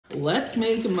Let's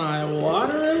make my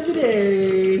water of the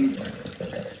day.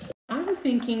 I'm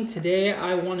thinking today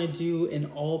I want to do an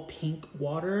all pink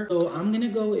water. So I'm gonna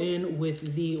go in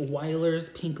with the Weiler's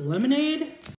Pink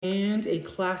Lemonade and a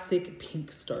classic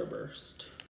pink Starburst.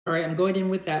 All right, I'm going in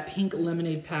with that pink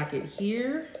lemonade packet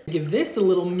here. Give this a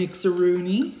little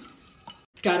mixeroony.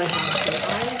 Gotta have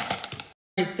some ice.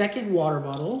 My second water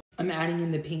bottle. I'm adding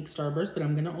in the pink Starburst, but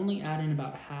I'm gonna only add in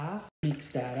about half. Mix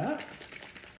that up.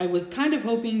 I was kind of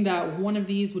hoping that one of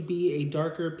these would be a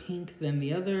darker pink than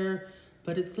the other,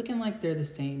 but it's looking like they're the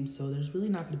same, so there's really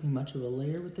not gonna be much of a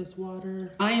layer with this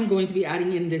water. I am going to be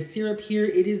adding in this syrup here.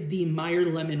 It is the Meyer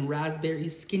Lemon Raspberry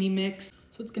Skinny Mix.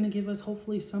 So it's gonna give us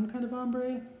hopefully some kind of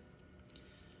ombre,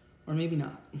 or maybe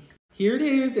not. Here it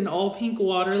is in all pink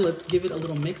water. Let's give it a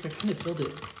little mix. I kind of filled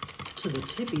it to the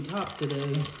tippy top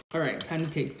today. All right, time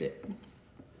to taste it.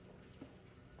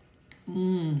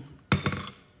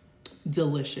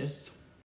 Delicious.